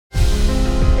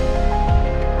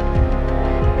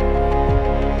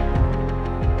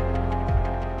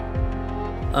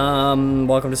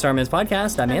Welcome to Starman's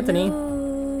Podcast. I'm Anthony.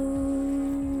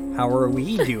 How are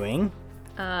we doing?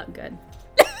 Good.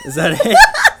 Is that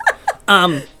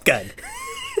it? Good.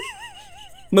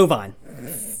 Move on.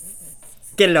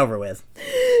 Get it over with.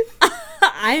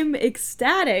 I'm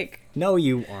ecstatic. No,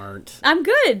 you aren't. I'm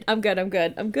good. I'm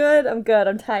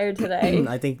tired today.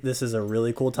 I think this is a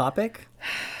really cool topic,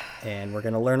 and we're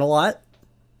going to learn a lot.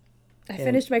 I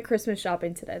finished my Christmas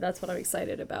shopping today. That's what I'm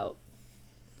excited about.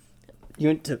 You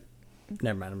went to...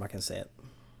 Never mind, I'm not going to say it.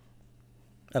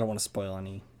 I don't want to spoil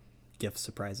any gift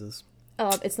surprises.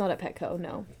 It's not at Petco,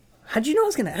 no. How'd you know I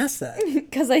was going to ask that?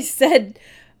 Because I said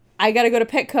I gotta go to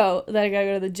Petco, then I gotta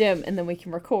go to the gym, and then we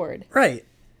can record. Right.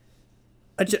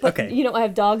 Okay. You know, I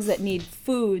have dogs that need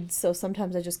food, so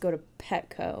sometimes I just go to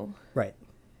Petco. Right.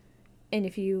 And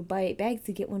if you buy 8 bags,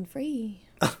 you get one free.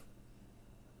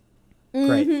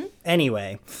 Great. Mm-hmm.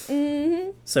 Anyway,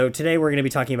 so today we're going to be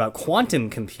talking about quantum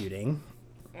computing,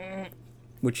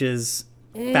 which is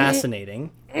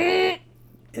fascinating.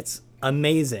 It's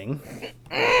amazing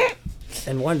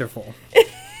and wonderful.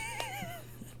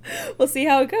 We'll see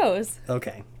how it goes.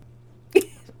 Okay.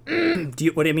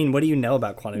 What do you know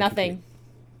about quantum Nothing.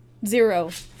 Zero.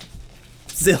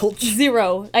 computing? Zilch.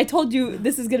 Zero. I told you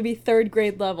this is going to be 3rd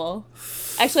grade level.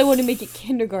 Actually, I want to make it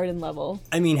kindergarten level.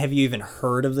 I mean, have you even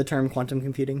heard of the term quantum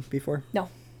computing before? No.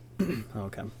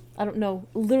 Okay. I don't know.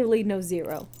 Literally no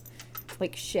zero.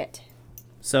 Like shit.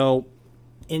 So,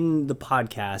 in the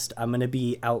podcast, I'm going to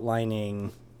be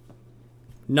outlining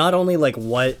not only like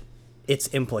what its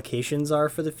implications are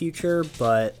for the future,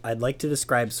 but I'd like to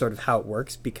describe sort of how it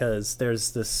works, because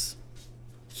there's this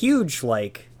huge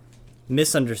like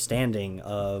misunderstanding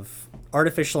of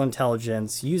artificial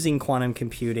intelligence using quantum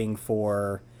computing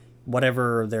for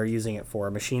whatever they're using it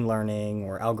for, machine learning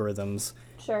or algorithms.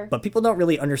 Sure. But people don't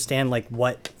really understand like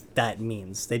what that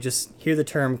means. They just hear the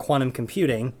term quantum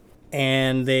computing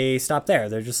and they stop there.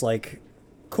 They're just like,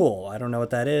 cool, I don't know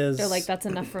what that is. They're like, that's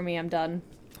enough for me, I'm done.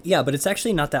 Yeah, but it's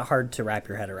actually not that hard to wrap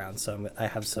your head around. So I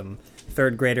have some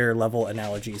 3rd grader level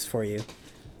analogies for you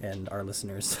and our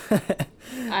listeners.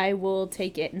 I will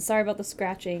take it. And sorry about the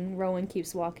scratching. Rowan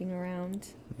keeps walking around.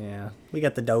 Yeah, we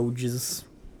got the Doges.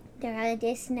 They're all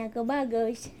just snuggle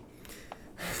buggles.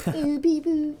 Ooh, bee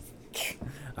boos.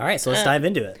 All right, so let's dive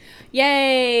into it.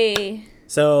 Yay!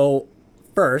 So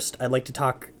first, I'd like to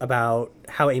talk about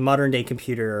how a modern day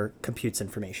computer computes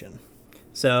information.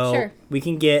 So Sure. we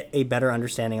can get a better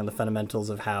understanding on the fundamentals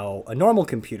of how a normal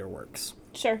computer works.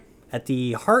 Sure. At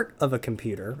the heart of a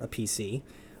computer, a PC,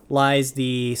 lies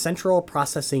the Central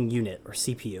Processing Unit, or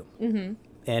CPU. Mm-hmm.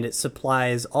 And it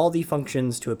supplies all the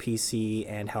functions to a PC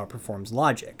and how it performs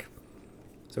logic.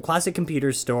 So classic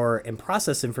computers store and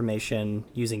process information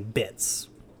using bits.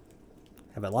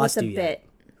 Have I lost What's a you bit? yet?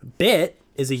 A bit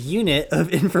is a unit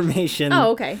of information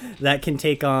Oh, okay. that can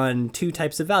take on 2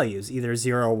 types of values, either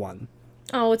 0 or 1.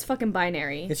 Oh, it's fucking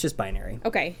binary. It's just binary.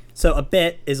 Okay. So a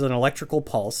bit is an electrical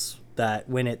pulse that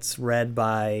when it's read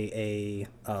by a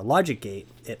logic gate,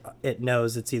 it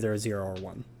knows it's either a 0 or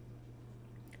 1.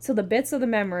 So the bits of the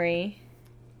memory.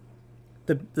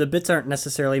 The bits aren't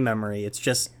necessarily memory. It's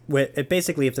just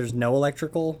basically if there's no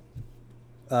electrical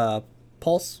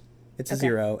pulse, it's a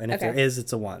 0, and if there is,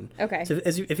 it's a 1. Okay. So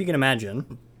if you can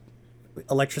imagine,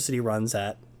 electricity runs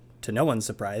at, to no one's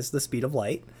surprise, the speed of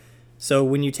light. So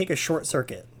when you take a short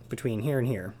circuit between here and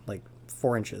here, like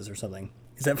 4 inches or something,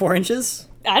 is that 4 inches?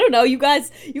 I don't know. You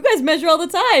guys measure all the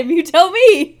time. You tell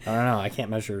me. I don't know. I can't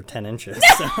measure 10 inches.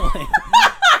 So like,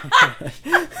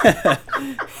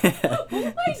 Oh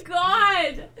my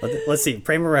god. let's see.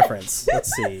 Frame of reference.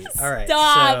 Let's see. All right.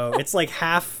 Stop. So it's like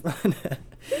half.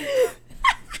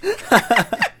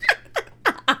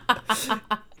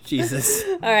 Jesus.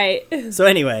 All right. So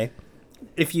anyway,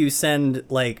 if you send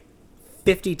like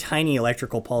 50 tiny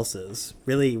electrical pulses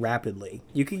really rapidly,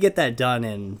 you could get that done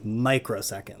in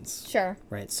microseconds. Sure.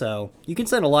 Right. So you can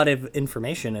send a lot of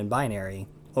information in binary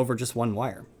over just one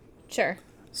wire. Sure.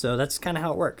 So that's kind of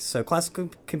how it works. So classical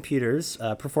computers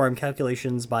perform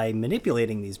calculations by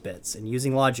manipulating these bits and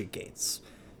using logic gates,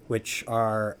 which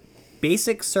are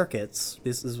basic circuits.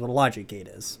 This is what a logic gate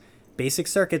is. Basic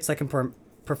circuits that can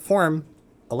perform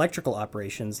electrical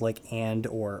operations like and,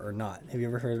 or not. Have you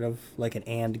ever heard of like an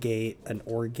and gate, an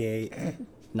or gate,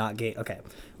 not gate? Okay.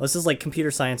 Well, this is like computer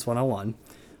science 101.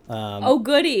 Oh,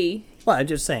 goody. Well, I'm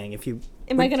just saying, if you...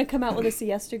 Am I going to come out with a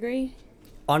CS degree?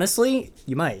 Honestly,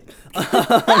 you might.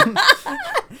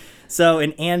 So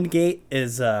an AND gate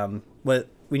is when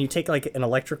you take like an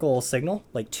electrical signal,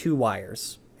 like 2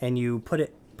 wires, and you put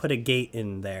a gate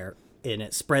in there, and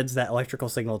it spreads that electrical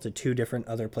signal to 2 different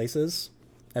other places.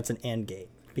 That's an AND gate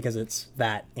because it's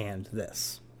that and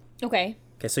this. Okay.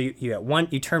 Okay, so you get one.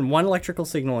 You turn one electrical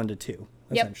signal into two,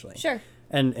 essentially. Yep. Sure.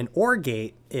 And an OR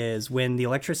gate is when the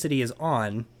electricity is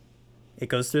on, it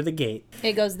goes through the gate.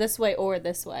 It goes this way or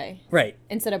this way. Right.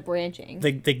 Instead of branching.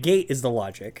 The gate is the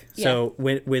logic. Yeah. So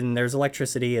when there's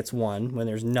electricity, it's one. When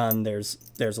there's none, there's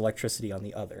electricity on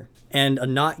the other. And a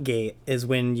NOT gate is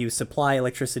when you supply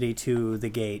electricity to the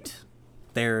gate,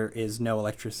 there is no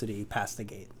electricity past the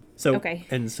gate. So Okay.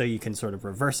 And so you can sort of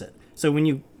reverse it. So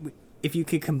if you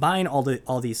could combine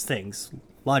all these things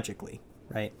logically,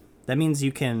 right? That means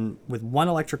you can, with one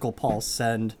electrical pulse,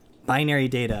 send binary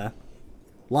data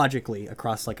logically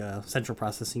across like a central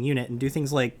processing unit and do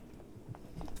things like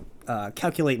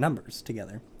calculate numbers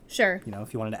together. Sure. You know,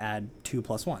 if you wanted to add 2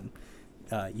 plus 1,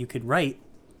 you could write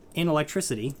in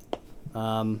electricity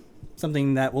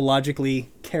something that will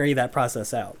logically carry that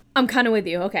process out. I'm kind of with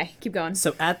you. Okay, keep going.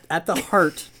 So at the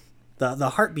heart,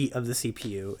 the heartbeat of the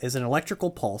CPU is an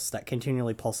electrical pulse that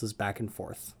continually pulses back and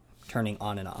forth, turning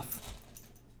on and off.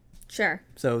 Sure.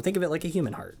 So think of it like a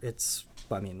human heart.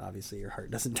 I mean, obviously your heart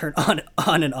doesn't turn on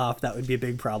and off. That would be a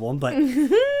big problem, but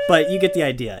you get the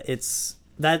idea.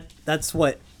 That's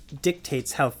what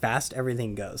dictates how fast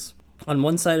everything goes. On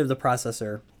one side of the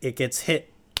processor, it gets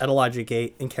hit at a logic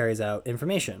gate and carries out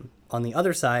information. On the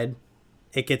other side,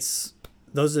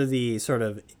 those are the sort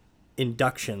of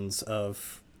inductions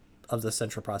of the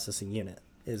central processing unit,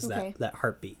 is Okay. that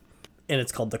heartbeat. And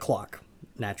it's called the clock,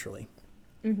 naturally.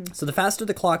 Mm-hmm. So the faster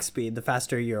the clock speed, the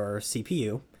faster your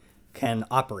CPU can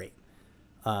operate.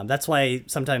 That's why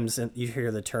sometimes you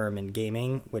hear the term in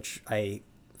gaming, which I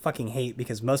fucking hate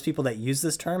because most people that use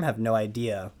this term have no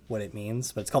idea what it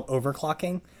means, but it's called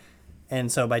overclocking.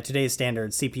 And so by today's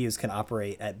standards, CPUs can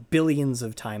operate at billions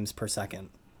of times per second.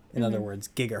 In other words,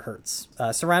 gigahertz.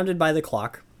 Surrounded by the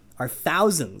clock are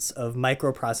thousands of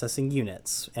microprocessing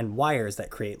units and wires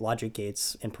that create logic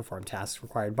gates and perform tasks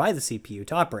required by the CPU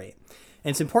to operate.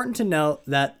 And it's important to note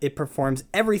that it performs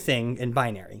everything in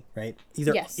binary, right?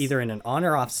 Either in an on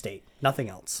or off state, nothing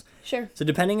else. Sure. So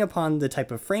depending upon the type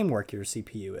of framework your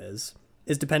CPU is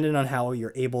dependent on how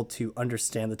you're able to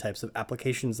understand the types of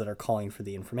applications that are calling for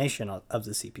the information of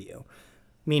the CPU.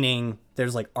 Meaning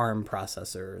there's like ARM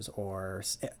processors or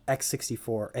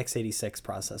x64, x86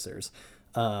 processors.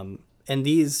 And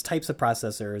these types of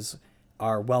processors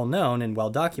are well known and well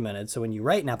documented. So when you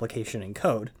write an application in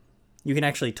code, you can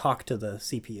actually talk to the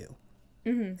CPU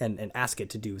and ask it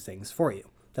to do things for you.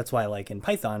 That's why, like in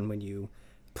Python, when you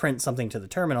print something to the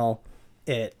terminal,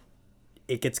 it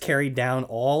gets carried down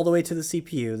all the way to the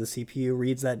CPU. The CPU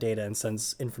reads that data and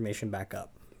sends information back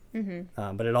up.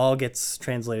 But it all gets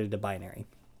translated to binary.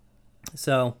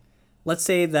 So let's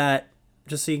say that,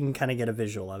 just so you can kind of get a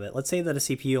visual of it, let's say that a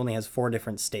CPU only has 4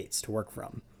 different states to work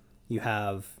from.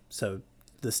 So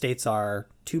the states are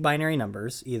 2 binary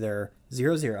numbers, either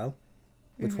 0, 0,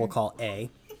 which we'll call A,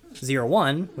 0,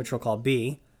 1, which we'll call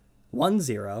B, 1,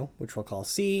 0, which we'll call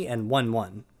C, and 1,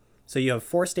 1. So you have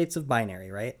 4 states of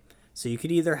binary, right? So you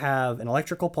could either have an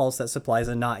electrical pulse that supplies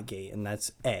a NOT gate, and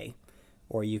that's A,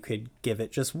 or you could give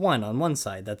it just 1 on one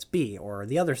side, that's B, or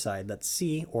the other side, that's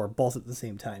C, or both at the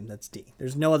same time, that's D.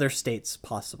 There's no other states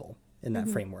possible in that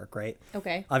framework, right?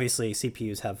 Okay. Obviously,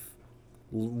 CPUs have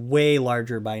way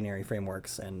larger binary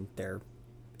frameworks, and they're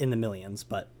in the millions,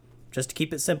 but just to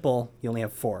keep it simple, you only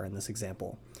have 4 in this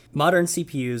example. Modern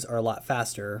CPUs are a lot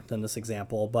faster than this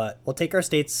example, but we'll take our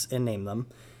states and name them.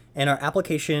 And our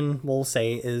application, we'll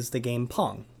say, is the game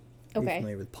Pong. Are you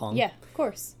familiar with Pong? Yeah, of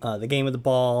course. The game with the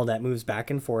ball that moves back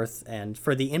and forth. And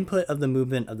for the input of the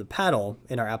movement of the paddle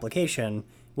in our application,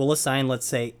 we'll assign, let's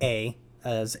say, A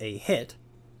as a hit,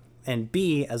 and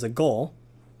B as a goal,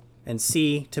 and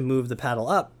C to move the paddle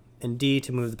up, and D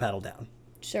to move the paddle down.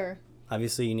 Sure.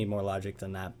 Obviously, you need more logic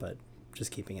than that, but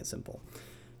just keeping it simple.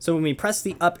 So when we press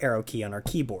the up arrow key on our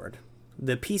keyboard,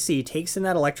 the PC takes in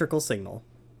that electrical signal,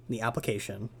 the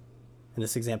application, in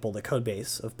this example, the code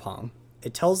base of Pong.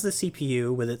 It tells the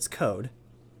CPU with its code,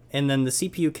 and then the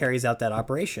CPU carries out that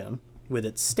operation with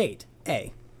its state,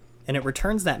 A. And it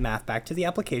returns that math back to the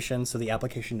application so the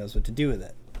application knows what to do with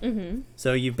it.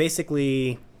 So you've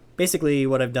basically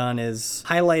what I've done is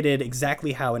highlighted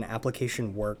exactly how an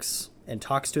application works and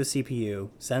talks to a CPU,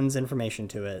 sends information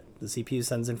to it, the CPU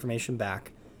sends information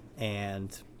back,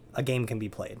 and a game can be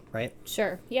played, right?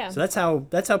 Sure. Yeah. So that's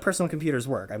how personal computers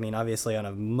work. I mean, obviously on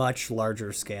a much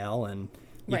larger scale, and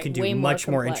you Right, can do way more much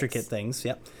more complex. intricate things.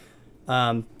 Yep.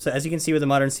 So as you can see with a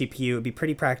modern CPU, it'd be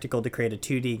pretty practical to create a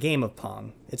 2D game of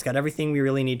Pong. It's got everything we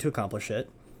really need to accomplish it.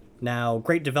 Now,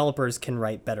 great developers can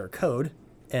write better code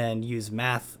and use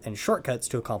math and shortcuts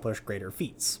to accomplish greater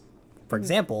feats. For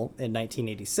example, in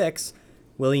 1986,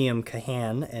 William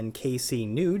Kahan and K.C.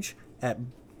 Nuge at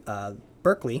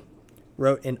Berkeley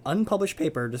wrote an unpublished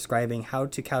paper describing how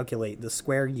to calculate the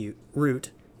square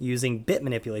root using bit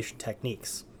manipulation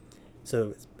techniques.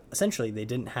 So essentially, they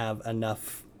didn't have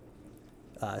enough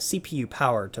CPU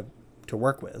power to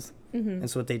work with. And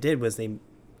so what they did was they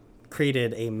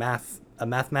created a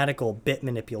mathematical bit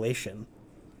manipulation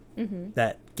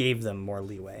that gave them more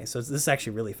leeway. So this is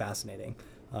actually really fascinating.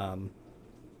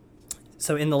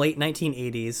 So in the late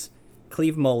 1980s,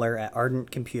 Cleve Moeller at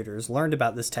Ardent Computers learned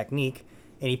about this technique,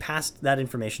 and he passed that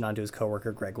information on to his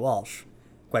coworker Greg Walsh.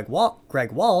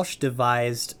 Greg Walsh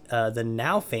devised the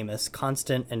now famous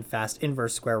constant and fast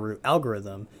inverse square root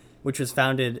algorithm, which was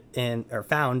found in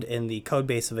the code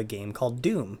base of a game called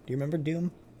Doom. Do you remember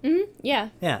Doom? Yeah.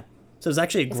 Yeah. So it's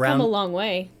actually It's come a long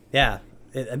way. Yeah.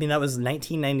 I mean, that was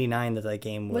 1999 that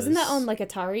game was. Wasn't that on like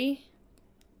Atari?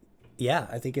 Yeah,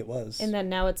 I think it was. And then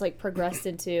now it's like progressed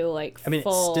into like I mean,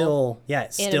 full it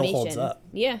still holds animation. up.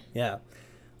 Yeah. Yeah.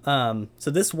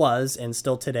 So this was, and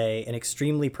still today, an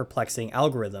extremely perplexing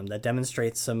algorithm that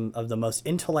demonstrates some of the most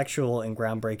intellectual and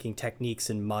groundbreaking techniques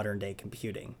in modern day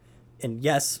computing. And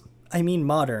yes, I mean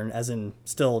modern, as in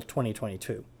still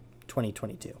 2022.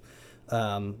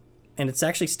 And it's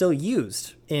actually still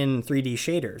used in 3D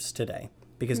shaders today,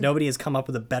 because nobody has come up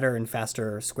with a better and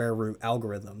faster square root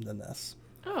algorithm than this.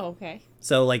 Oh, okay.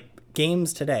 So, like,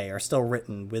 games today are still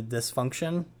written with this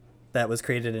function that was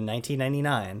created in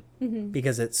 1999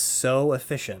 because it's so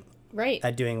efficient Right.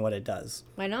 at doing what it does.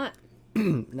 Why not?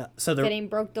 So If it ain't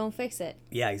broke, don't fix it.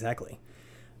 yeah, exactly.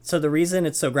 So the reason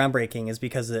it's so groundbreaking is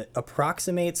because it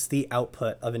approximates the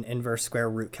output of an inverse square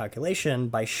root calculation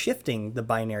by shifting the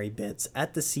binary bits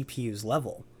at the CPU's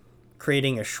level,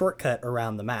 creating a shortcut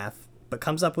around the math, but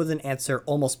comes up with an answer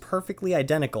almost perfectly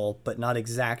identical but not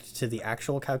exact to the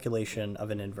actual calculation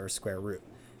of an inverse square root.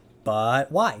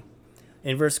 But why?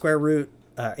 Inverse square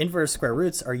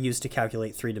roots are used to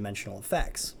calculate three-dimensional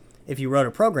effects. If you wrote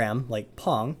a program like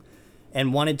Pong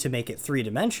and wanted to make it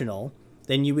three-dimensional,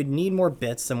 then you would need more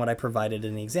bits than what I provided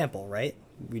in the example, right?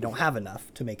 We don't have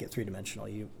enough to make it three-dimensional.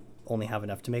 You only have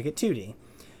enough to make it 2D.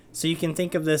 So you can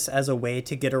think of this as a way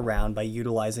to get around by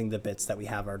utilizing the bits that we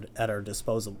have at our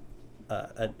disposal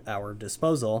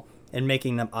and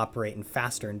making them operate in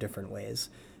faster in different ways.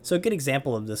 So a good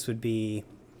example of this would be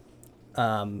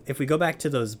if we go back to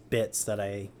those bits that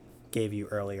I gave you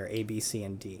earlier, A, B, C,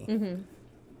 and D.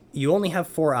 You only have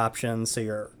 4 options,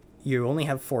 so you only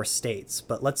have 4 states.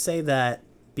 But let's say that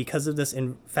because of this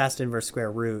fast inverse square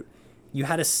root, you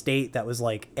had a state that was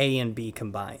like A and B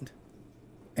combined,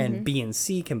 and B and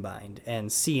C combined,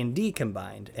 and C and D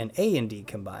combined, and A and D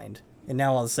combined. And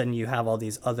now all of a sudden you have all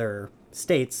these other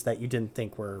states that you didn't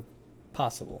think were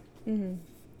possible.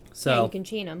 So Yeah, you can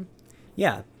chain them.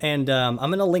 yeah, and I'm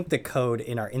gonna link the code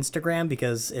in our Instagram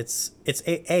because it's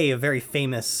a very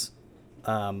famous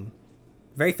code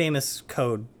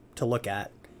to look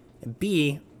at. And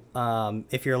B,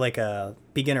 if you're like a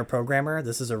beginner programmer,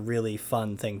 this is a really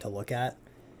fun thing to look at.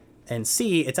 And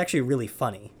C, it's actually really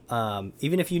funny.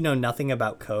 Even if you know nothing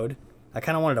about code, I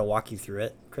kind of wanted to walk you through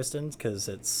it, Kristen, because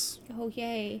it's Oh,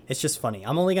 yay. just funny.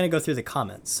 I'm only going to go through the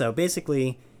comments. So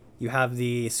basically, you have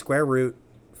the square root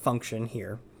function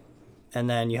here, and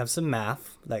then you have some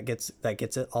math that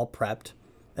gets it all prepped,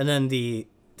 and then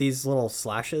these little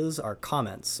slashes are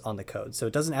comments on the code. So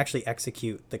it doesn't actually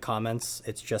execute the comments.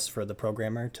 It's just for the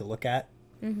programmer to look at.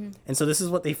 And so this is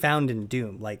what they found in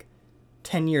Doom. Like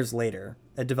 10 years later,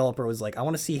 a developer was like, I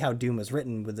want to see how Doom was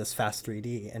written with this fast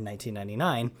 3D in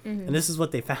 1999. And this is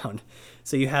what they found.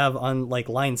 So you have on like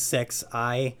line 6,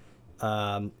 I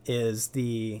is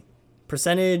the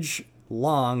percentage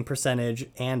long percentage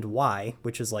and Y,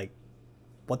 which is like,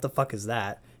 what the fuck is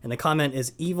that? And the comment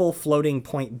is evil floating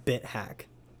point bit hack.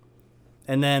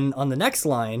 And then on the next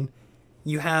line,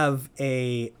 you have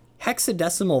a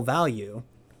hexadecimal value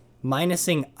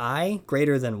minusing I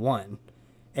greater than 1.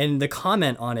 And the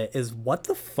comment on it is, what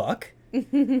the fuck?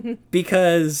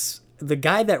 Because the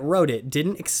guy that wrote it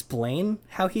didn't explain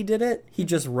how he did it. He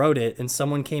just wrote it, and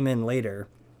someone came in later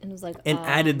And it was like, and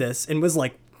added this and was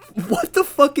like, what the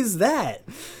fuck is that?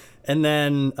 And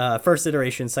then first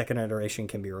iteration, second iteration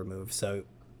can be removed. So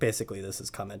basically this is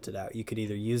commented out. You could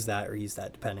either use that or use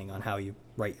that depending on how you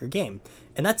write your game.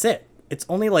 And that's it. It's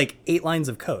only like 8 lines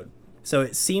of code. So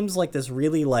it seems like this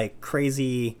really like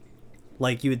crazy,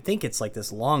 like you would think it's like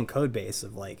this long code base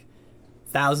of like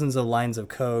thousands of lines of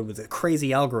code with a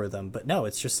crazy algorithm. But no,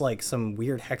 it's just like some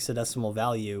weird hexadecimal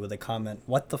value with a comment,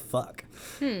 what the fuck?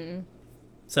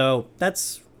 So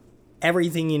that's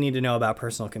everything you need to know about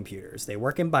personal computers. They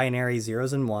work in binary,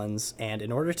 zeros and ones, and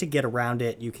in order to get around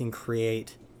it, you can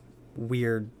create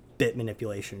weird bit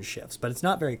manipulation shifts, but it's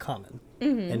not very common.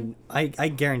 And I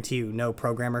guarantee you no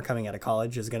programmer coming out of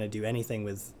college is going to do anything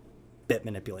with bit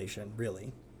manipulation,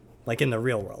 really, like in the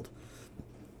real world.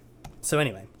 So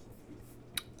anyway,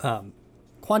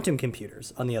 quantum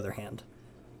computers, on the other hand,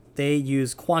 they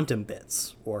use quantum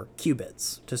bits, or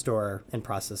qubits, to store and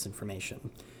process information.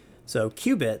 So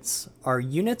qubits are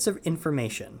units of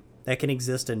information that can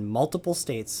exist in multiple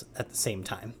states at the same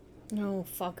time. Oh,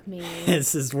 fuck me.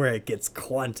 This is where it gets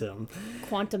quantum.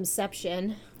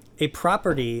 Quantumception. A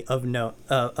property of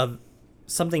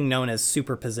something known as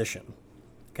superposition.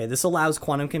 Okay, this allows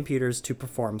quantum computers to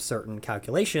perform certain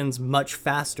calculations much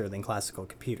faster than classical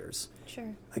computers.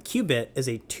 Sure. A qubit is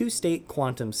a two-state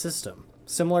quantum system,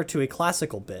 similar to a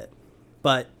classical bit,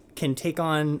 but can take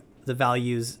on the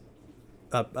values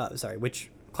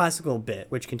which classical bit,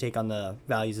 which can take on the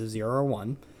values of 0 or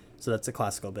 1. So that's a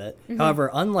classical bit.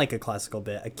 However, unlike a classical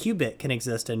bit, a qubit can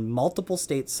exist in multiple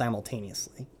states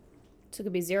simultaneously. So it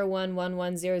could be 0, 1, 1,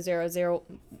 1, 0, 0, 0,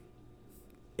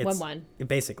 1, 1.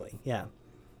 Basically, yeah.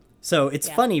 So it's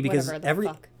Yeah, funny because whatever the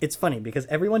fuck. it's funny because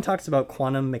everyone talks about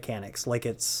quantum mechanics like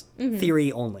it's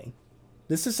theory only.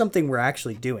 This is something we're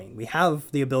actually doing. We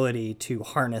have the ability to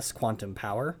harness quantum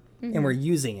power, and we're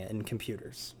using it in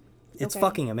computers. It's Okay.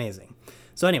 fucking amazing.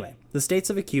 So anyway, the states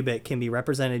of a qubit can be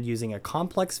represented using a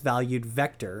complex valued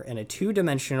vector in a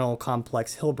two-dimensional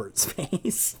complex Hilbert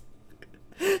space.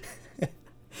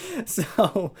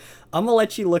 So I'm gonna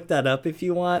let you look that up if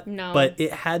you want. No. But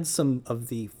it had some of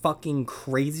the fucking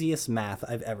craziest math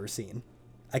I've ever seen.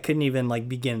 I couldn't even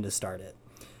begin to start it.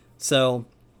 So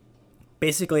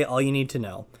basically all you need to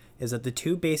know is that the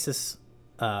two basis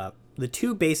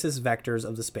vectors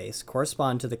of the space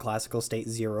correspond to the classical state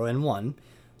 0 and 1.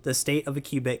 The state of a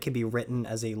qubit can be written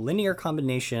as a linear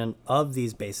combination of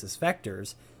these basis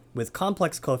vectors with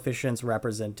complex coefficients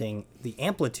representing the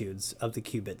amplitudes of the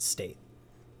qubit state.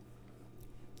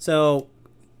 So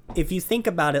if you think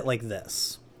about it like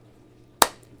this,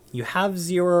 you have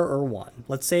 0 or 1.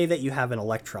 Let's say that you have an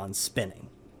electron spinning.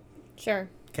 Sure.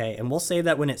 Okay, and we'll say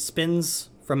that when it spins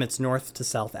from its north to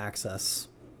south axis,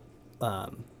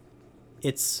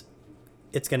 it's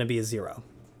going to be a 0.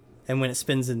 And when it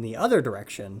spins in the other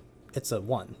direction, it's a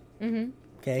 1.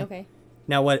 Okay? Okay.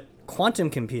 Now, what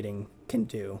quantum computing can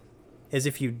do is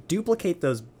if you duplicate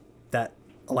that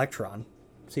electron,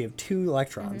 so you have two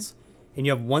electrons, and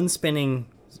you have one spinning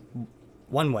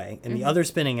one way and the other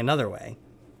spinning another way,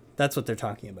 that's what they're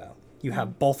talking about. You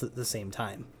have both at the same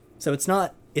time. So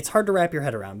it's hard to wrap your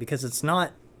head around because it's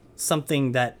not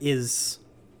something that is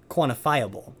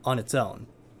quantifiable on its own.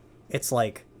 It's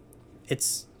like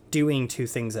it's doing two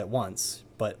things at once,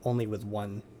 but only with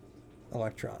one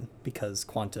electron, because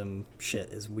quantum shit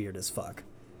is weird as fuck,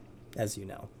 as you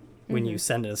know. When you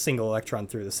send a single electron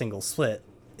through the single slit,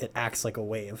 it acts like a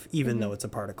wave, even though it's a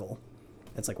particle.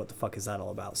 It's like, what the fuck is that all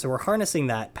about? So we're harnessing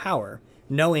that power,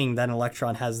 knowing that an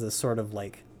electron has this sort of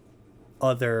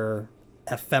other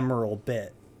ephemeral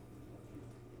bit,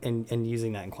 and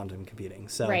using that in quantum computing.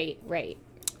 So Right.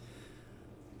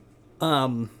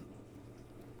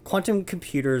 Quantum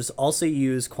computers also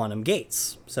use quantum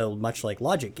gates, so much like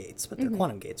logic gates, but they're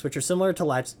quantum gates, which are similar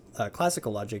to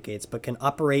classical logic gates, but can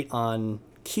operate on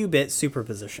qubit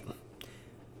superposition.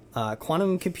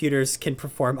 Quantum computers can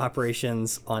perform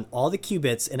operations on all the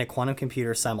qubits in a quantum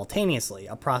computer simultaneously,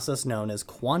 a process known as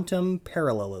quantum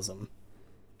parallelism.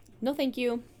 No, thank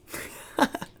you.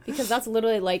 Because that's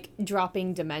literally like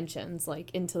dropping dimensions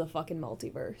into the fucking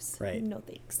multiverse. Right. No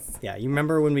thanks. Yeah, you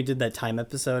remember when we did that time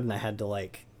episode and I had to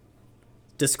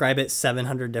describe it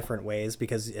 700 different ways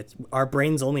because our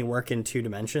brains only work in 2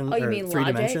 dimensions Oh, you or mean 3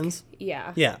 logic? dimensions.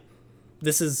 Yeah. Yeah.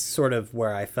 This is sort of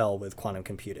where I fell with quantum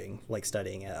computing,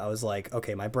 studying it. I was like,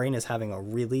 okay, my brain is having a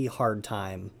really hard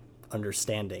time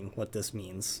understanding what this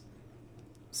means.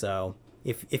 So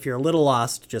if you're a little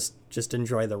lost, just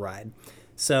enjoy the ride.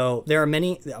 So there are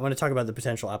many, I want to talk about the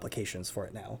potential applications for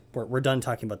it now. We're done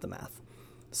talking about the math.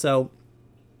 So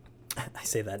I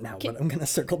say that now, but I'm going to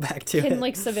circle back to it.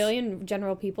 Can civilian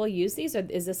general people use these, or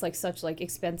is this such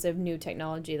expensive new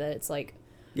technology that it's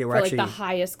Yeah, we're for actually the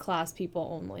highest class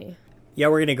people only? Yeah,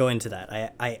 we're going to go into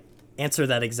that. I answer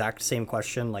that exact same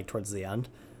question towards the end.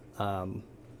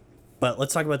 But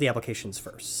let's talk about the applications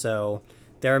first. So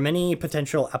there are many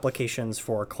potential applications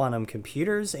for quantum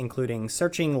computers, including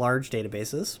searching large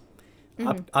databases,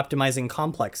 optimizing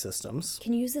complex systems.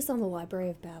 Can you use this on the Library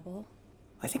of Babel?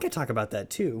 I think I talk about that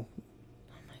too.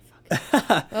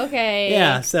 Okay.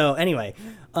 Yeah, so anyway,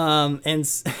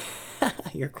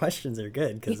 your questions are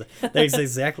good because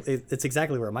it's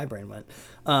exactly where my brain went.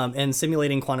 And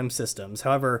simulating quantum systems.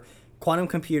 However, quantum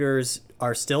computers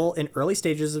are still in early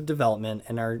stages of development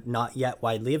and are not yet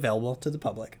widely available to the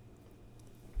public.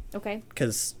 Okay.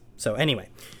 So anyway,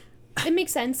 It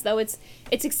makes sense though. It's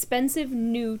expensive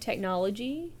new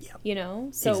technology, Yeah. you know?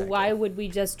 So Exactly. why would we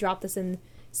just drop this in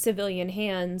civilian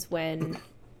hands when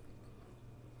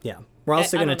yeah. We're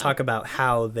also I going to don't know. talk about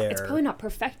how it's probably not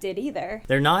perfected either?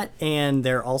 they're not, and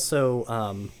they're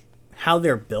also how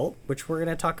they're built, which we're going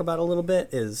to talk about a little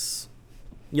bit. Is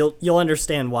you'll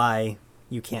understand why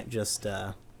you can't just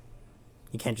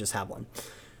have one.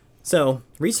 So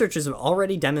researchers have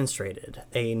already demonstrated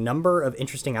a number of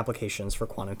interesting applications for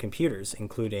quantum computers,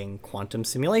 including quantum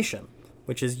simulation,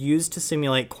 which is used to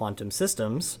simulate quantum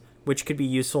systems, which could be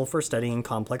useful for studying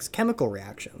complex chemical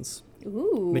reactions,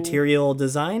 Ooh. material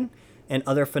design, and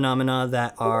other phenomena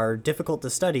that are difficult to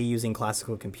study using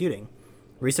classical computing.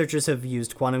 Researchers have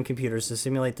used quantum computers to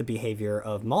simulate the behavior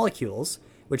of molecules,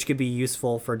 which could be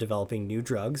useful for developing new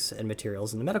drugs and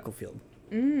materials in the medical field.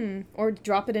 Or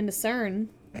drop it into CERN.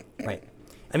 Right.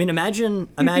 I mean, imagine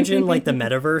like the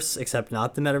metaverse, except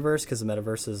not the metaverse, because the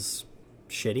metaverse is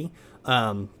shitty.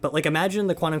 But like, imagine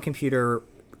the quantum computer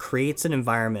creates an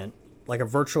environment, like a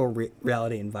virtual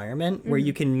reality environment, where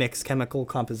you can mix chemical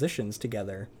compositions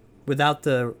together without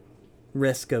the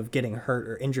risk of getting hurt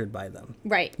or injured by them.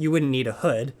 Right. You wouldn't need a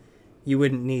hood. You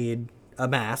wouldn't need a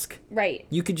mask. Right.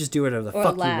 You could just do whatever the Or a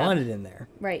fuck you lab. wanted in there.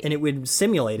 Right. And it would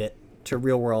simulate it to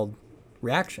real world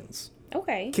reactions.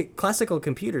 Okay. Classical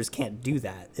computers can't do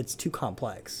that. It's too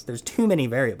complex. There's too many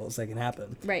variables that can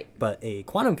happen. Right. But a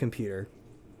quantum computer,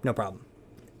 no problem.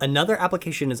 Another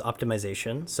application is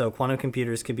optimization. So quantum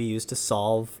computers can be used to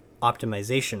solve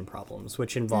optimization problems,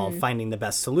 which involve finding the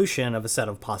best solution of a set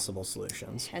of possible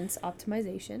solutions. Hence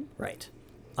optimization. Right.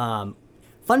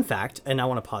 Fun fact, and I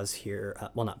want to pause here.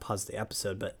 Well, not pause the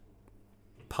episode, but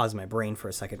pause my brain for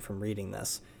a second from reading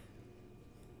this.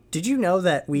 Did you know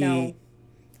that we... No.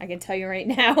 I can tell you right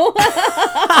now.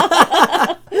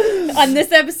 On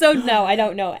this episode, no, I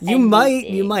don't know. You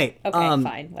might. Okay,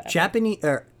 fine.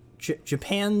 Whatever.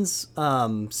 Japan's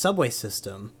subway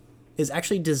system is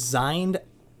actually designed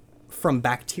from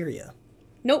bacteria.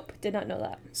 Nope, did not know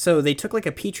that. So they took like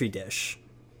a petri dish,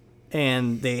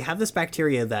 and they have this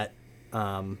bacteria that,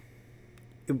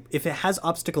 if it has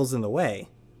obstacles in the way,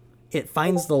 it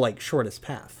finds the like shortest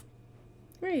path.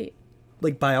 Right.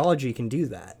 Like biology can do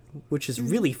that, which is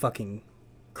really fucking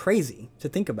crazy to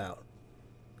think about.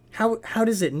 How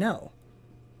does it know?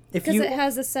 If Because it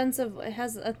has a sense of, it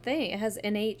has a thing. It has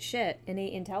innate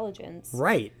intelligence.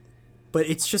 Right. But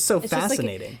it's just so It's just like-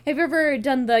 fascinating. have you ever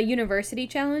done the university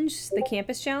challenge, the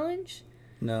campus challenge?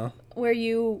 No. Where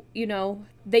so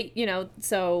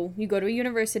you go to a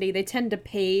university, they tend to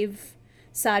pave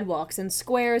sidewalks and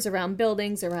squares around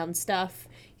buildings, around stuff.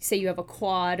 Say you have a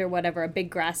quad or whatever, a big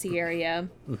grassy area,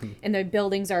 and the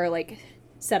buildings are like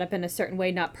set up in a certain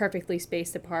way, not perfectly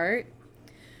spaced apart.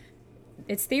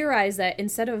 It's theorized that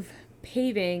instead of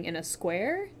paving in a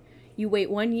square, you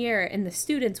wait 1 year and the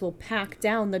students will pack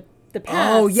down the paths.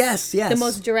 Oh, yes. The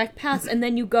most direct paths, and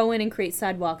then you go in and create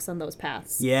sidewalks on those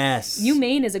paths. Yes.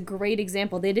 UMaine is a great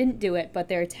example. They didn't do it, but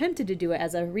they're attempted to do it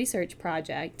as a research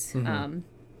project.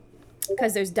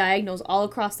 Because there's diagonals all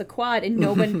across the quad, and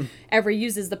no one ever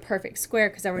uses the perfect square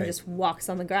because everyone just walks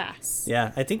on the grass.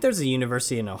 Yeah, I think there's a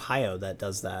university in Ohio that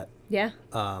does that. Yeah.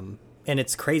 And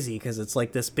it's crazy because it's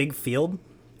like this big field,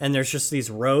 and there's just these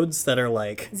roads that are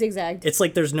like... Zigzagged. It's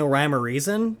like there's no rhyme or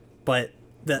reason, but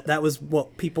that was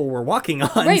what people were walking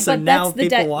on. Right, so but now that's the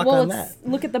people walk on that.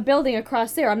 Look at the building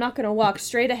across there. I'm not going to walk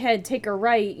straight ahead, take a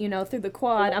right, through the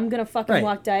quad. I'm going to fucking Right.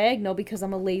 walk diagonal because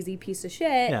I'm a lazy piece of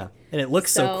shit. Yeah, and it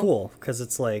looks so So- cool because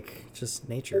it's like just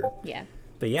nature. Yeah.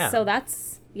 But yeah. So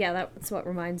that's what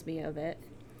reminds me of it.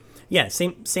 Yeah,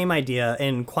 same idea,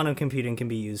 and quantum computing can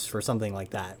be used for something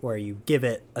like that, where you give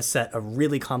it a set of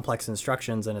really complex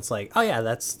instructions, and it's like, oh yeah,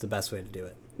 that's the best way to do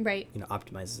it. Right.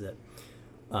 Optimizes it.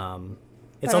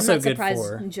 It's But also I'm not good surprised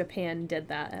for Japan did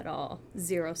that at all.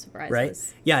 Zero surprises. right.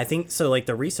 Yeah, I think so. Like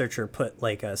the researcher put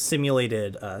like a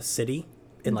simulated city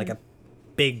in like a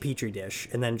big petri dish,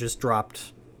 and then just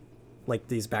dropped like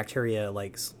these bacteria,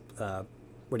 like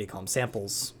what do you call them,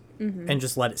 samples, and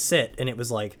just let it sit, and it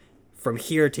was like. From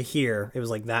here to here, it was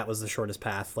like that was the shortest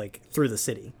path, like through the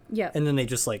city. Yeah. And then they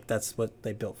just like that's what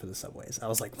they built for the subways. I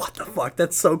was like, what the fuck?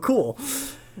 That's so cool.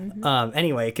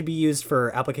 Anyway, it could be used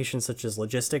for applications such as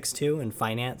logistics too, and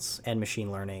finance and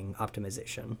machine learning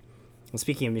optimization. And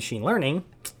speaking of machine learning,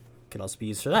 it can also be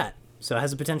used for that. So it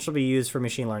has the potential to be used for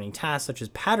machine learning tasks such as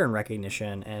pattern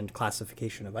recognition and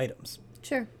classification of items.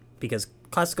 Sure. Because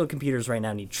classical computers right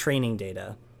now need training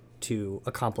data to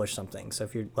accomplish something. So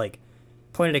if you're like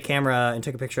pointed a camera and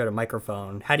took a picture at a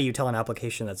microphone, how do you tell an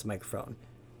application that's a microphone?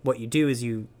 What you do is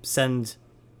you send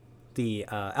the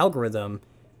algorithm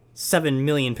 7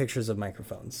 million pictures of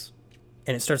microphones,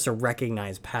 and it starts to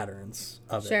recognize patterns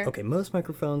of Sure. it. Okay, most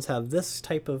microphones have this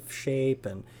type of shape,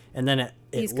 and then it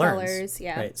These learns. colors,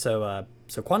 yeah. Right. So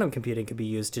quantum computing could be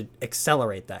used to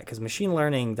accelerate that, because machine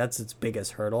learning, that's its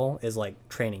biggest hurdle, is like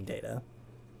training data.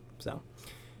 So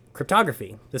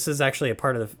cryptography. This is actually a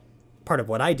part of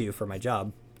what I do for my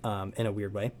job, in a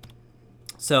weird way.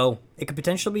 So it could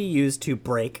potentially be used to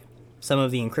break some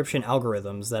of the encryption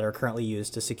algorithms that are currently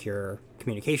used to secure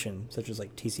communication, such as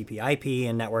like TCP/IP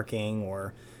and networking,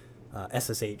 or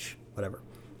SSH, whatever.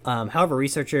 However,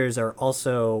 researchers are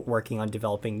also working on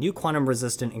developing new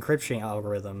quantum-resistant encryption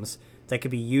algorithms that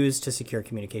could be used to secure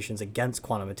communications against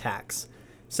quantum attacks.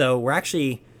 So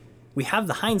we have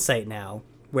the hindsight now,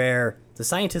 where the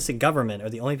scientists and government are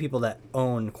the only people that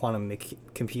own quantum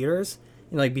computers.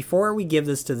 And like, before we give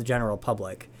this to the general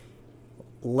public,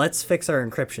 let's fix our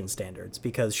encryption standards,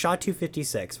 because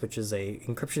SHA-256, which is a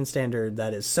encryption standard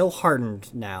that is so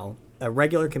hardened now, a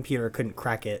regular computer couldn't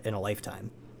crack it in a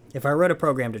lifetime. If I wrote a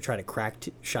program to try to crack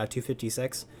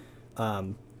SHA-256,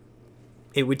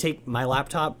 it would take my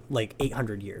laptop like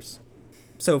 800 years.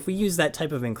 So if we use that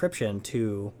type of encryption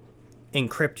to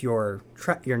encrypt your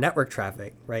network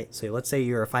traffic, right? So let's say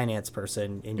you're a finance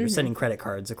person and you're sending credit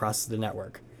cards across the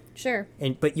network, Sure.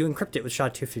 but you encrypt it with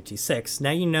SHA-256.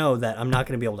 Now you know that I'm not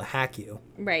going to be able to hack you,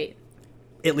 Right.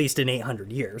 at least in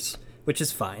 800 years, which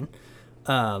is fine.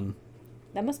 That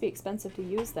must be expensive to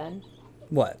use then.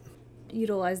 What?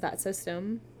 Utilize that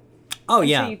system. Oh, I'm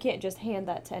yeah. sure you can't just hand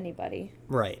that to anybody.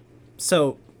 Right.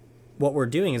 So what we're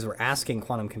doing is we're asking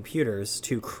quantum computers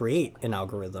to create an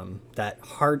algorithm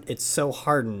it's so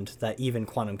hardened that even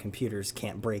quantum computers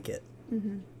can't break it.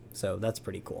 So that's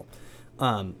pretty cool.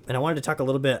 And I wanted to talk a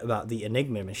little bit about the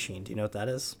Enigma machine. Do you know what that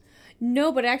is?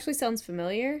 No, but it actually sounds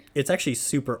familiar. It's actually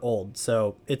super old.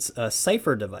 So it's a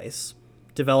cipher device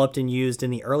developed and used in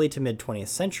the early to mid 20th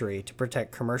century to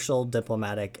protect commercial,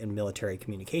 diplomatic, and military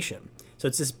communication. So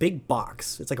it's this big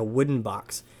box. It's like a wooden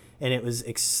box. And it was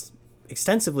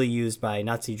extensively used by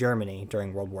Nazi Germany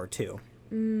during World War II,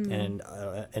 and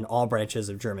in all branches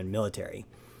of German military.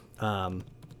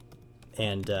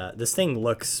 This thing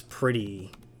looks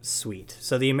pretty sweet.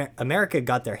 So the America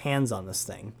got their hands on this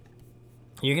thing.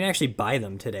 You can actually buy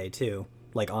them today too,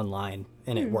 like online,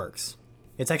 and it works.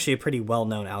 It's actually a pretty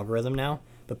well-known algorithm now,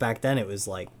 but back then it was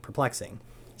like perplexing.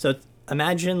 So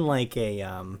imagine like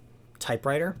a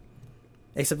typewriter,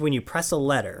 except when you press a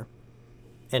letter,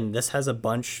 and this has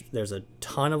there's a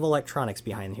ton of electronics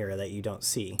behind here that you don't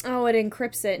see. Oh, it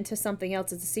encrypts it into something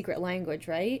else. It's a secret language,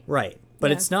 right? Right.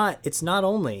 But Yeah. it's not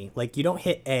only, like, you don't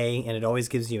hit A and it always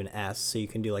gives you an S, so you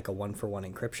can do like a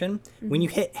 1-for-1 encryption. When you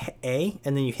hit A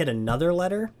and then you hit another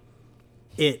letter,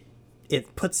 it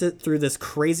puts it through this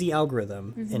crazy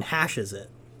algorithm and hashes it,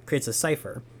 creates a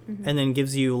cipher, and then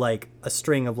gives you like a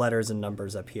string of letters and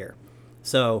numbers up here.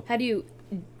 So How do you...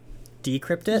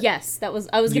 decrypt it. Yes, I was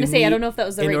going to say, I don't know if that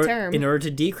was the right term. In order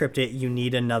to decrypt it, you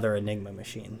need another Enigma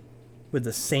machine with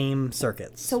the same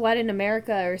circuits. So why didn't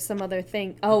America or some other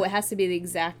thing... Oh, it has to be the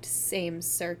exact same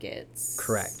circuits.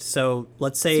 Correct. So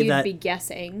let's So say you'd be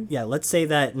guessing. yeah, let's say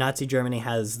that Nazi Germany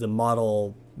has the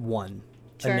Model 1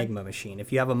 Sure. Enigma machine.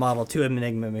 If you have a Model 2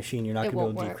 Enigma machine, you're not It going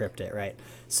to be able won't to work. decrypt it, right?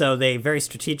 So they very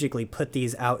strategically put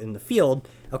these out in the field.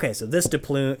 Okay, so this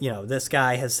this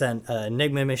guy has sent an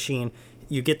Enigma machine.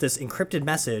 You get this encrypted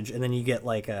message, and then you get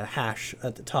like a hash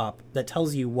at the top that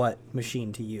tells you what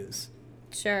machine to use.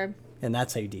 Sure. And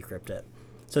that's how you decrypt it.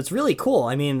 So it's really cool.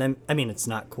 I mean, it's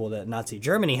not cool that Nazi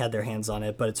Germany had their hands on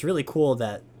it, but it's really cool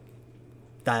that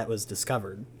that was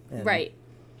discovered. And, Right.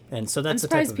 And so I'm that's the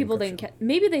type surprised of people encryption. didn't...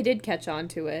 Maybe they did catch on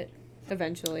to it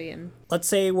eventually. And Let's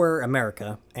say we're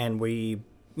America and we,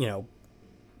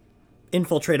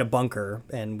 infiltrate a bunker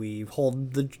and we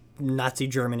hold the Nazi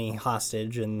Germany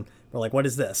hostage, and we're like, what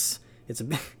is this? It's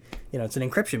it's an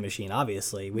encryption machine,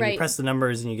 obviously. When you Right. press the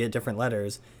numbers and you get different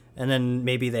letters, and then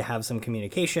maybe they have some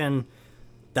communication.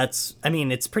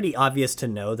 It's pretty obvious to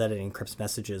know that it encrypts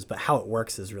messages, but how it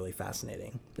works is really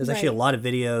fascinating. There's actually a Right. lot of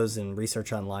videos and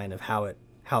research online of how it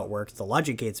works. The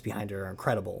logic gates behind it are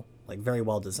incredible, like very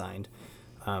well designed.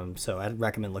 So I'd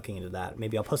recommend looking into that.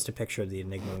 Maybe I'll post a picture of the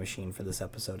Enigma machine for this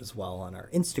episode as well on our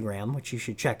Instagram, which you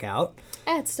should check out.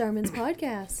 at Starman's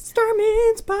Podcast.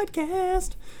 Starman's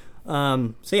Podcast.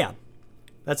 So yeah,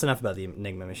 that's enough about the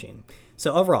Enigma machine.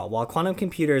 So overall, while quantum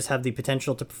computers have the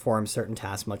potential to perform certain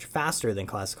tasks much faster than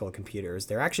classical computers,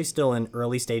 they're actually still in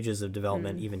early stages of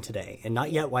development even today, and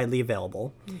not yet widely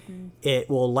available. It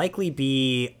will likely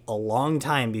be a long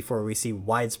time before we see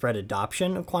widespread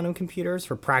adoption of quantum computers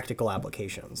for practical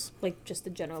applications. Like just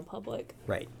the general public.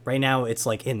 Right. Right now, it's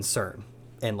like in CERN,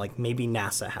 and like maybe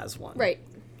NASA has one. Right.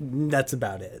 That's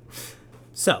about it.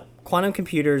 So, quantum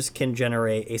computers can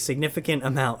generate a significant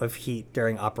amount of heat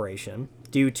during operation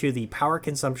due to the power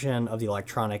consumption of the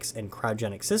electronics and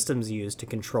cryogenic systems used to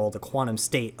control the quantum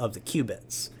state of the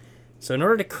qubits. So, in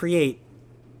order to create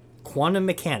quantum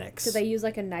mechanics... Do they use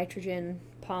like a nitrogen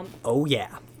pump? Oh,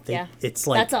 yeah. Yeah. It's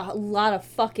like... That's a lot of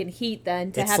fucking heat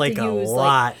then to it's have like to use. a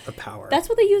lot of power. That's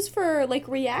what they use for like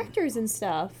reactors and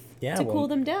stuff. Yeah, to cool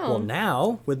them down. Well,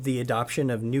 now, with the adoption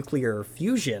of nuclear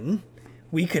fusion,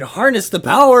 we could harness the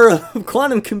power of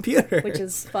quantum computers. Which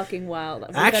is fucking wild.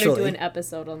 We Actually, better do an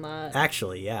episode on that.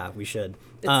 Actually, yeah, we should.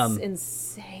 It's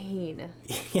insane.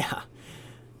 Yeah.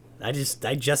 I just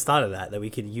thought of that we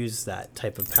could use that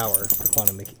type of power for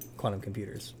quantum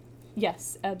computers.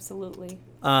 Yes, absolutely.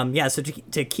 Yeah, so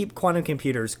to keep quantum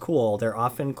computers cool, they're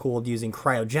often cooled using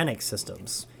cryogenic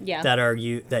systems. Yeah.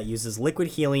 That uses liquid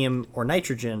helium or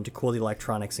nitrogen to cool the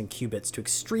electronics and qubits to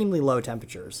extremely low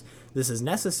temperatures. This is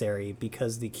necessary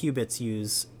because the qubits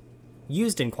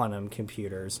used in quantum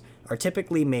computers are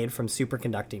typically made from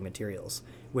superconducting materials,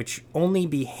 which only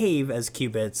behave as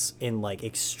qubits in like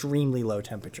extremely low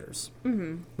temperatures,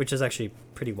 which is actually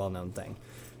a pretty well-known thing.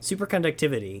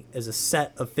 Superconductivity is a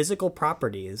set of physical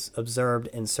properties observed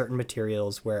in certain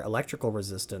materials where electrical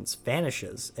resistance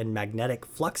vanishes and magnetic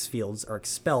flux fields are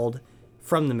expelled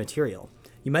from the material.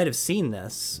 You might have seen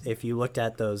this if you looked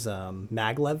at those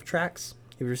maglev tracks.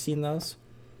 Have you ever seen those?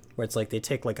 Where it's like they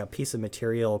take like a piece of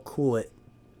material, cool it,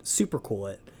 super cool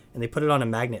it, and they put it on a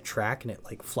magnet track and it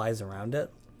like flies around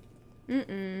it.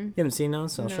 You haven't seen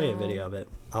those? So I'll show you a video of it.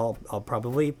 I'll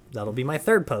probably, that'll be my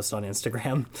third post on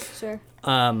Instagram. Sure.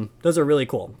 Those are really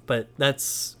cool, but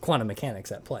that's quantum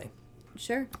mechanics at play.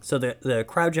 Sure. So the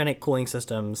cryogenic cooling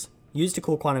systems used to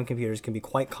cool quantum computers can be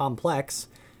quite complex,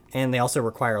 and they also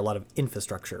require a lot of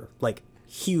infrastructure, like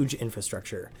huge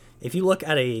infrastructure. If you look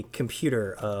at a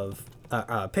computer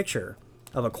a picture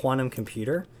of a quantum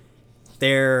computer,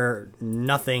 they're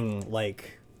nothing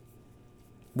like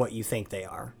what you think they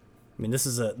are. I mean, this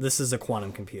is a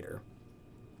quantum computer.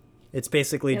 It's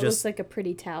basically It just looks like a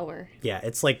pretty tower. yeah,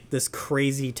 it's like this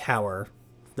crazy tower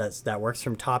that works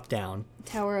from top down.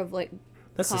 Tower of like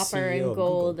That's the copper CEO and of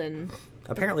gold Google. and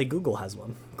Apparently Google has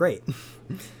one. Great.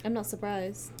 I'm not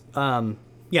surprised.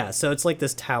 Yeah, so it's like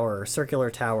this tower,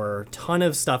 circular tower, ton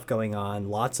of stuff going on,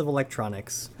 lots of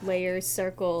electronics. Layers,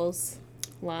 circles,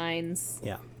 lines,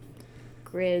 Yeah.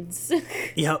 grids.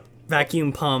 Yep.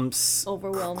 Vacuum pumps,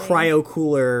 Overwhelming. cryo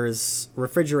coolers,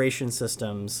 refrigeration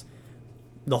systems,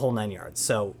 the whole 9 yards.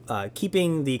 So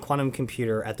keeping the quantum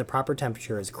computer at the proper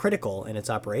temperature is critical in its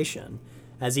operation,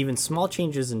 as even small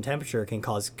changes in temperature can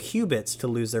cause qubits to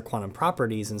lose their quantum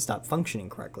properties and stop functioning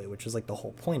correctly, which is like the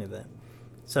whole point of it.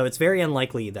 So it's very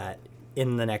unlikely that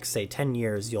in the next, say, 10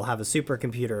 years, you'll have a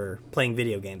supercomputer playing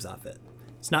video games off it.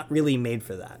 It's not really made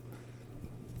for that.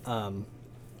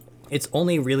 It's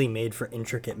only really made for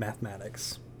intricate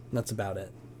mathematics. That's about it.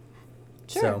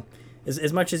 Sure. So,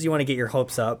 as much as you want to get your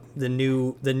hopes up, the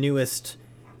newest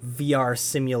VR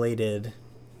simulated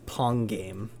Pong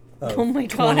game of Oh my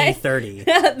God. 2030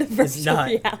 The virtual not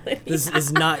reality. this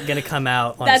is not going to come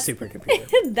out on That's- a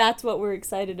supercomputer. That's what we're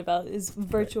excited about is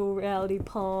virtual reality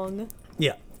Pong.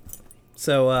 Yeah.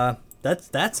 So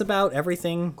that's about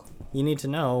everything you need to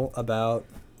know about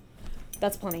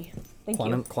That's plenty. Thank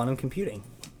quantum computing.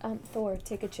 you. Thor,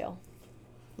 take a chill.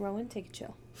 Rowan, take a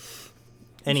chill.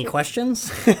 Any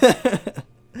questions?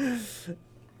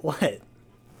 What?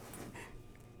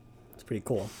 It's pretty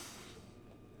cool.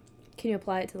 Can you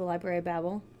apply it to the Library of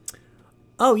Babel?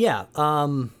 Oh yeah.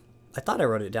 I thought I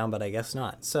wrote it down, but I guess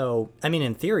not. So, I mean,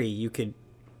 in theory, you could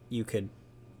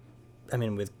I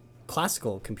mean, with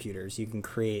classical computers, you can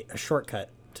create a shortcut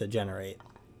to generate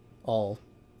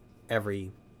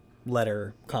every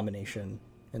letter combination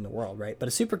in the world, right? But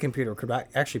a supercomputer could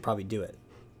actually probably do it.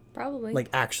 Probably. Like,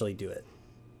 actually do it.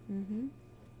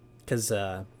 Because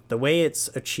the way it's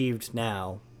achieved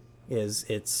now is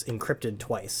it's encrypted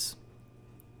twice.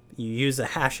 You use the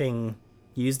hash,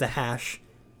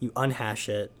 you unhash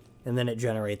it, and then it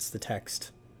generates the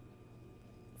text.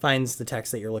 Finds the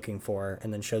text that you're looking for,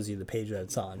 and then shows you the page that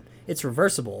it's on. It's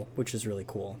reversible, which is really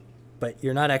cool. But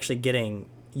you're not actually getting...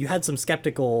 You had some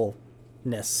skepticism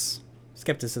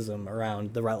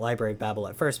around the Library of Babel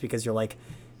at first, because you're like,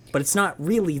 but it's not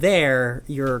really there.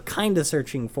 You're kind of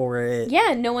searching for it.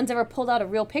 Yeah, no one's ever pulled out a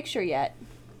real picture yet.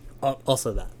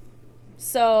 Also that.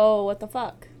 So, what the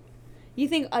fuck? You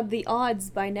think of the odds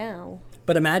by now.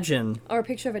 But imagine Or a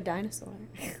picture of a dinosaur.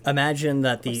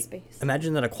 that space.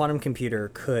 imagine that a quantum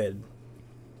computer could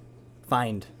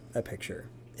find a picture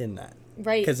in that.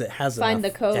 Right. Because it has Find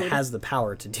enough, the code. It has the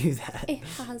power to do that. It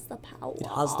has the power. It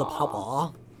has the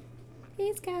power.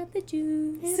 It's got the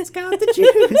juice. It's got the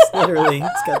juice. Literally,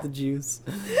 it's got the juice.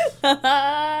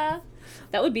 That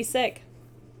would be sick.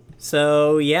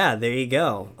 So yeah, there you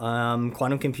go.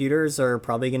 Quantum computers are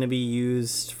probably going to be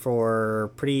used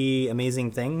for pretty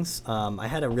amazing things. I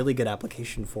had a really good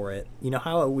application for it. You know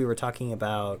how we were talking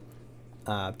about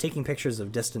taking pictures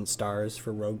of distant stars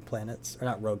for rogue planets, or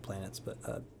not rogue planets, but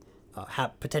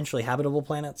potentially habitable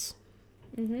planets,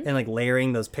 and like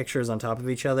layering those pictures on top of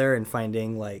each other and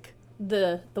finding like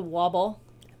The wobble.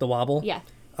 the wobble. Yeah.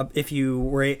 If you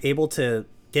were able to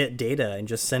get data and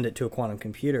just send it to a quantum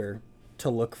computer to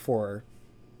look for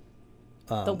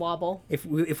The wobble. if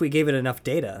we gave it enough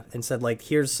data and said like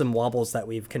here's some wobbles that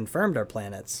we've confirmed are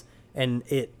planets, and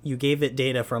you gave it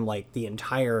data from like the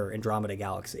entire Andromeda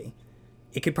galaxy,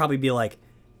 it could probably be like,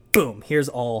 boom, here's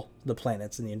all the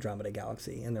planets in the Andromeda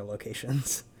galaxy and their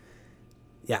locations.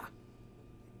 Yeah,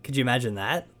 could you imagine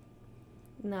that?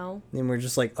 No. And we're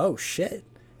just like, oh shit,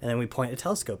 and then we point a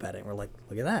telescope at it and we're like,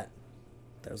 look at that,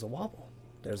 there's a wobble,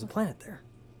 there's a planet there.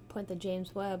 Point the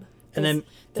James Webb. And then-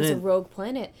 There's and a then- rogue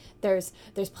planet. There's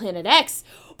Planet X.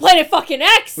 Planet fucking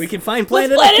X! We can find What's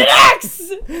planet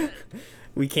X!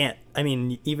 We can't. I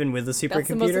mean, even with the supercomputer, That's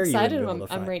the most you wouldn't excited be able I'm to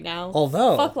find. right now.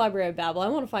 Although, Fuck Library of Babel. I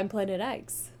want to find Planet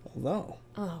X. although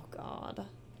Oh, God.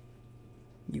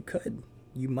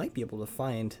 you might be able to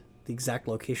find the exact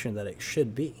location that it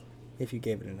should be if you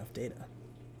gave it enough data.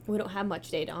 We don't have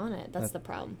much data on it. That's the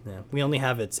problem. Yeah, we only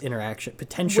have its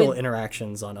potential With-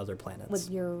 interactions on other planets. With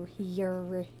your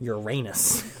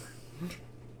Uranus.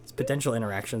 Its potential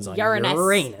interactions on Uranus.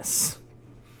 Uranus.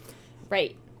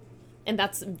 right, and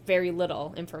that's very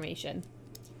little information.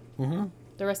 Mm-hmm.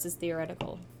 The rest is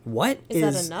theoretical. What Is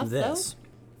that is enough, this?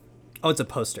 Oh, it's a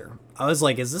poster. I was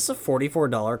like, is this a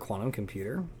 $44 quantum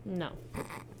computer? No.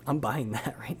 I'm buying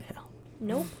that right now.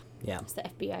 Nope. Yeah, As the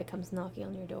FBI comes knocking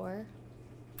on your door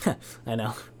I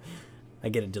know. I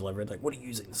get it delivered. Like, what are you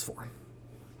using this for?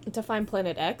 to find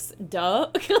Planet X. Duh.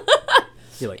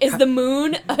 You're like, Is the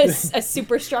moon a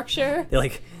superstructure? You're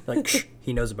like, "Shh,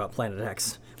 he knows about Planet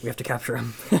X. We have to capture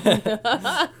him."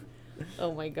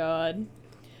 Oh my god.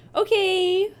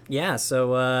 Okay. Yeah,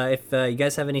 so if you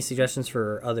guys have any suggestions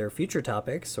for other future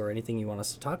topics or anything you want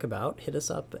us to talk about, hit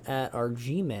us up at our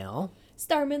Gmail.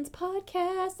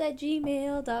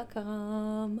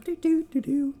 starmanspodcast@gmail.com. Do, do, do,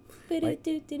 do.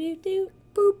 Do-do-do-do-do-do.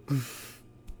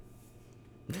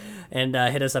 And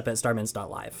hit us up at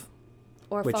starmans.live,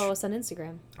 Or Which- follow us on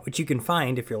Instagram. which you can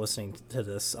find if you're listening to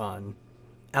this on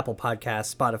Apple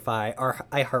Podcasts, Spotify, or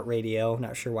iHeartRadio.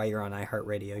 Not sure why you're on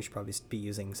iHeartRadio. You should probably be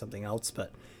using something else,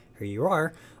 but here you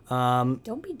are.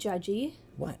 Don't be judgy.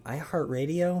 What?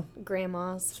 iHeartRadio?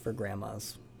 Grandmas It's for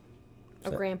grandmas.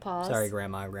 or grandpas. Sorry,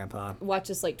 grandma, grandpa. Watch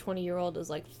this like 20-year-old is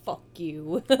like, fuck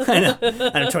you. I know.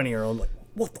 I'm a 20-year-old. Like,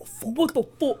 what the fuck? What the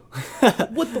fuck?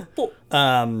 What the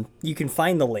fuck? You can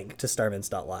find the link to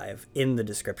starmans.live in the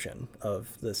description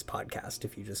of this podcast.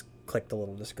 If you just click the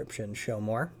little description, show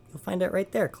more, you'll find it right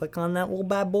there. Click on that little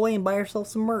bad boy and buy yourself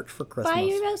some merch for Christmas. Buy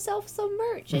yourself some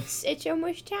merch. It's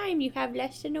almost time. You have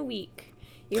less than a week.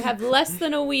 You have less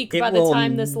than a week It by the will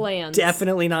time this lands.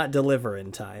 Definitely not deliver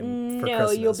in time for No,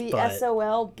 Christmas. you'll be but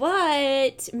SOL,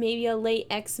 but maybe a late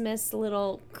Xmas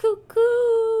little cuckoo.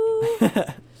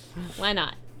 Why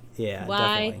not? Yeah, Why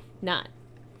definitely. not?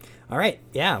 All right,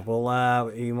 yeah. Well,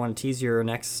 you want to tease your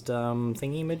next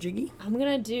thingy-majiggy? I'm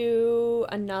gonna do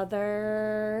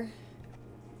another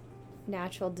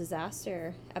natural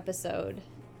disaster episode.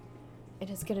 And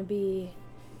it's gonna be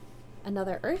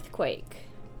another earthquake,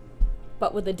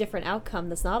 but with a different outcome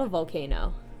that's not a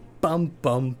volcano. Bum,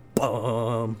 bum,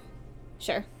 bum.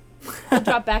 Sure. We'll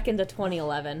drop back into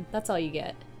 2011. That's all you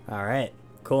get. All right,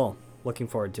 cool. Looking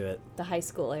forward to it. The high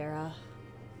school era.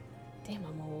 Damn,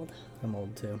 I'm old. I'm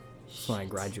old, too. That's when I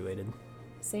graduated.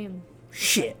 Same.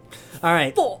 Shit. All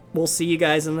right. We'll see you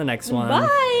guys in the next one.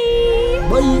 Bye!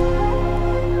 Bye.